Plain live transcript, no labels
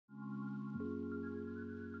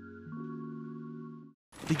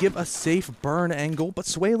to give a safe burn angle, but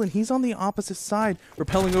Swaylin, he's on the opposite side,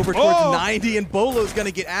 repelling over towards 90, and Beaulo's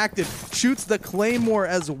gonna get active. Shoots the Claymore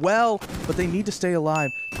as well, but they need to stay alive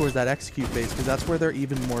towards that execute phase, because that's where they're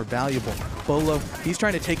even more valuable. Beaulo, he's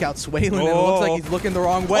trying to take out Swaylin, and it looks like he's looking the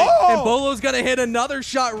wrong way, and Beaulo's gonna hit another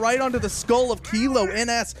shot right onto the skull of Kilo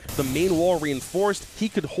NS. The main wall reinforced. He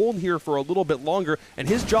could hold here for a little bit longer, and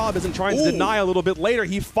his job isn't trying to deny a little bit later.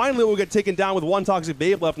 He finally will get taken down with one Toxic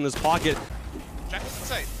Babe left in his pocket. Jack is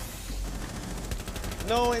inside.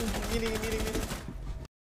 No, and meeting.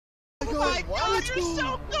 Oh my god, you're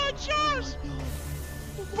so good, Josh!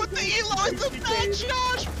 Put the Elo in the bag,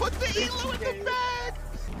 Josh! Put the Elo in the bag!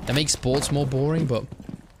 That makes sports more boring, but...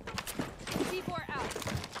 C4 out.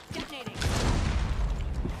 Detonating.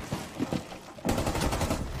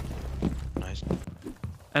 Nice.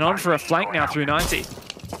 And on for a flank now through 90.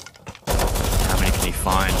 How many can he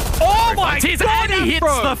find? Oh my god! And he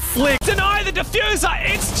hits the flick! Deny the diffuser!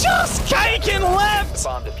 It's just cake and left!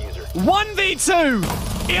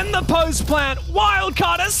 1v2 in the post plant.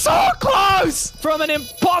 Wildcard is so close from an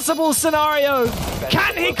impossible scenario.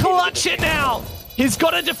 Can he clutch it now? He's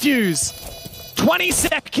got to defuse. 20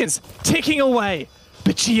 seconds ticking away.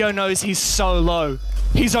 But Gio knows he's so low.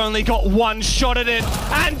 He's only got one shot at it.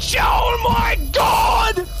 And oh my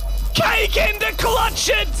god! Cake in to clutch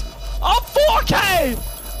it! A 4K!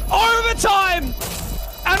 Overtime!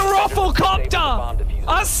 And Rafflecopter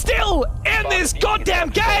are still in this goddamn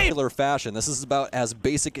game! Fashion. This is about as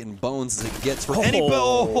basic in bones as it gets for any.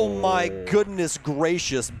 Oh my goodness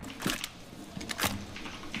gracious.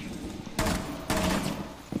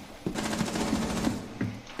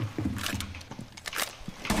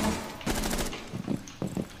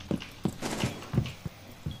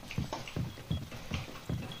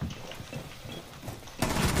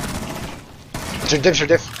 Diff.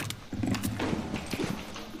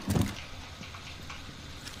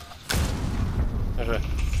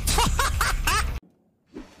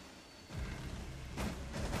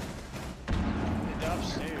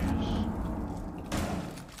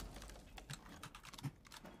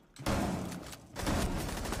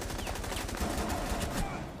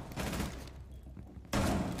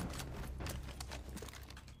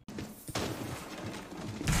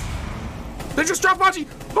 They just dropped Machi!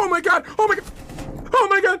 Oh my god! Oh my god! Oh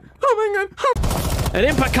my god! Oh my god! Oh. And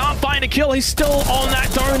Impa can't find a kill. He's still on that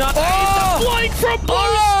donut. He's the flank from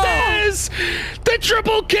blue stairs. The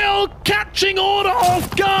triple kill, catching order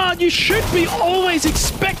off guard. You should be always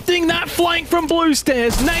expecting that flank from blue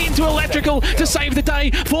stairs. Nate into electrical to save the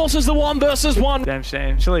day. Forces the 1 versus 1. Damn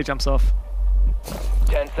shame. Chili jumps off.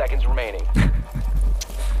 10 seconds remaining.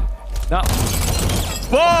 No.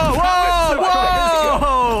 Whoa!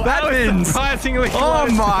 That wins! Surprisingly close.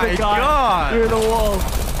 Oh my god! Through the wall.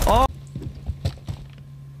 Oh.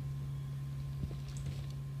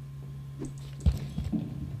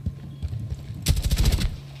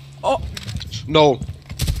 Oh. No.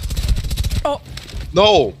 Oh.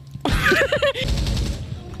 No.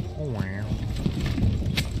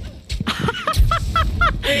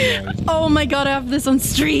 Oh my god, I have this on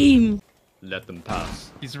stream. Let them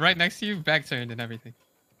pass. He's right next to you, back turned and everything.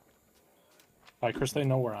 Hi, Chris, they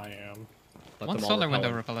know where I am. One solar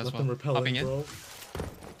window repel as well. Popping in.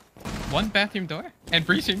 One bathroom door and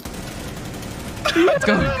breaching. Let's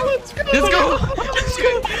go. Let's go. Let's go. Let's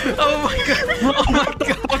go. Oh my god. Oh my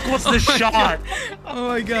god. Look, what's the shot? Oh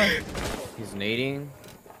my god. He's nading.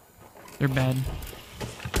 They're bad.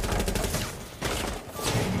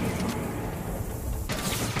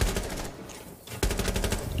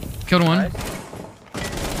 Killed one. Nice.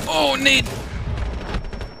 Oh, Nate.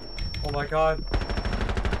 Oh my god.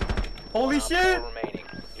 Holy shit!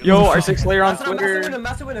 Yo, R6 Slayer on Twitter.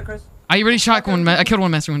 Master window, Chris. I already shot one. I killed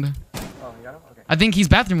one master window. Oh, you got him? Okay. I think he's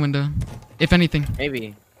bathroom window, if anything.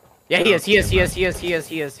 Maybe. Yeah, he is. He is. Yes, yes.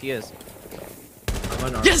 Let's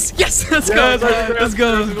go. Let's go. Let's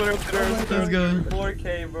go.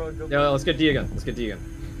 4K, bro. Yo, let's get D again.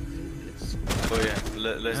 Oh yeah,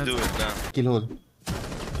 let's do it now. Kill hole.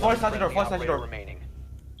 Force the door.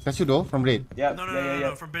 That's your door from raid. Yeah.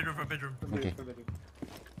 No, from bedroom. Okay.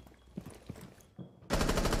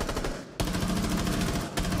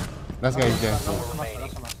 Last guy is there.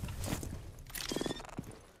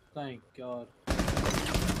 Thank god.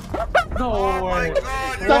 No way.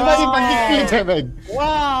 God. Somebody fucking killed heaven.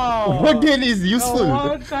 Wow. What then is useful?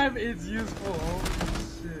 One time it's useful. Holy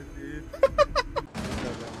shit, dude.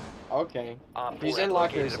 Okay. He's in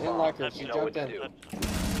lockers. You jumped in.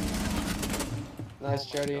 Nice,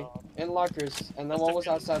 Jody. In lockers. And then one was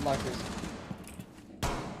outside lockers.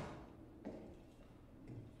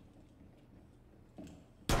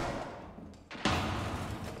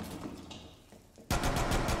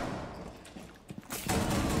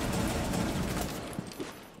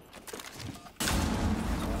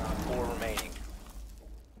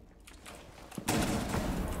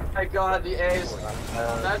 my god, the ace.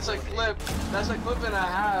 That's a clip. That's a clip and a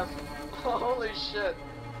half. Holy shit.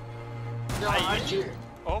 Yo,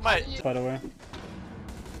 Oh my. By the way.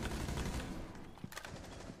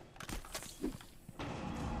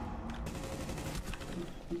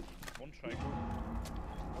 One striker.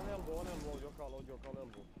 One elbow, your call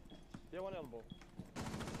elbow. Yeah, one elbow.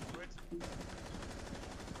 Wait.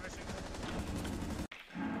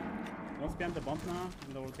 Don't spam the bump now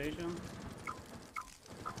in the rotation.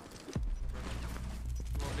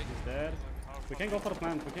 He's dead. We can go for the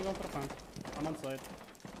plant. I'm on side.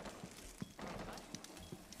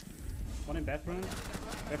 One in bathroom.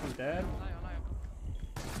 Bathroom dead.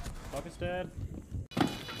 Buck is dead.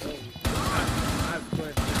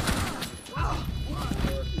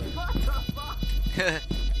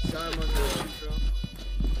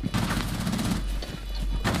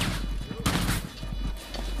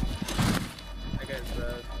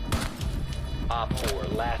 Op 4,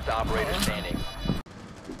 last operator standing.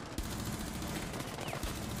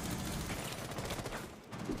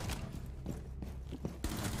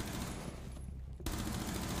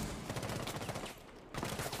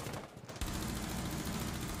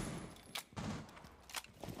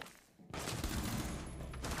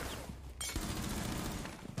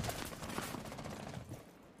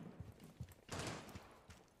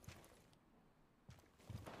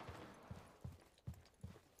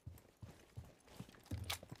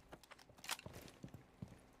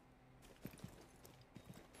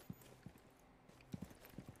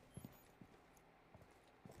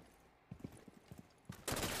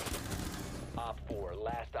 Op 4,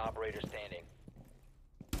 last operator standing.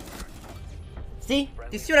 See? Do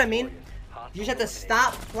you see what I mean? You just have to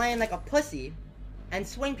stop playing like a pussy and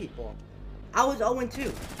swing people. I was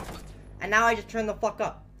 0-2. And now I just turn the fuck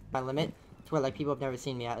up. My limit to where like people have never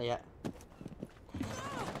seen me at yet.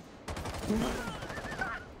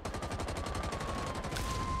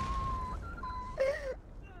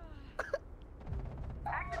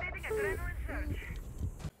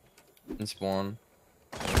 In spawn.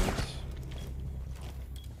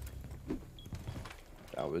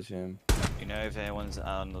 That was him. You know if anyone's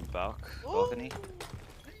on the balcony?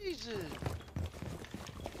 Jesus.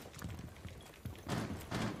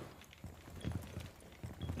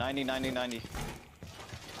 Ninety.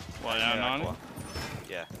 Well, yeah, 90?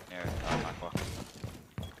 Yeah, near Aqua.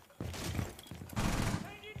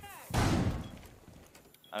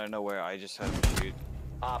 I don't know where, I just heard him shoot.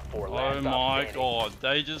 Op 4, Oh last my god,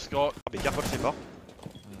 they just got... Be careful, Simba.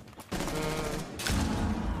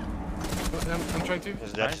 I'm trying to.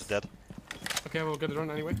 He's dead, he's dead. Okay, we'll get it on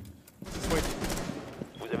anyway. Just wait.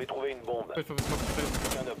 Vous avez trouvé une bombe. Wait for the smoke to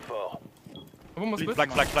finish. Un up fort. A bomb was split. Flag.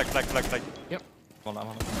 Yep.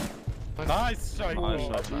 Nice shot.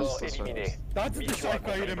 Éliminé. That's the shot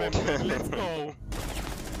I remember. Let's go.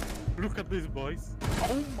 Look at this, boys.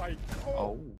 Oh my god. Oh.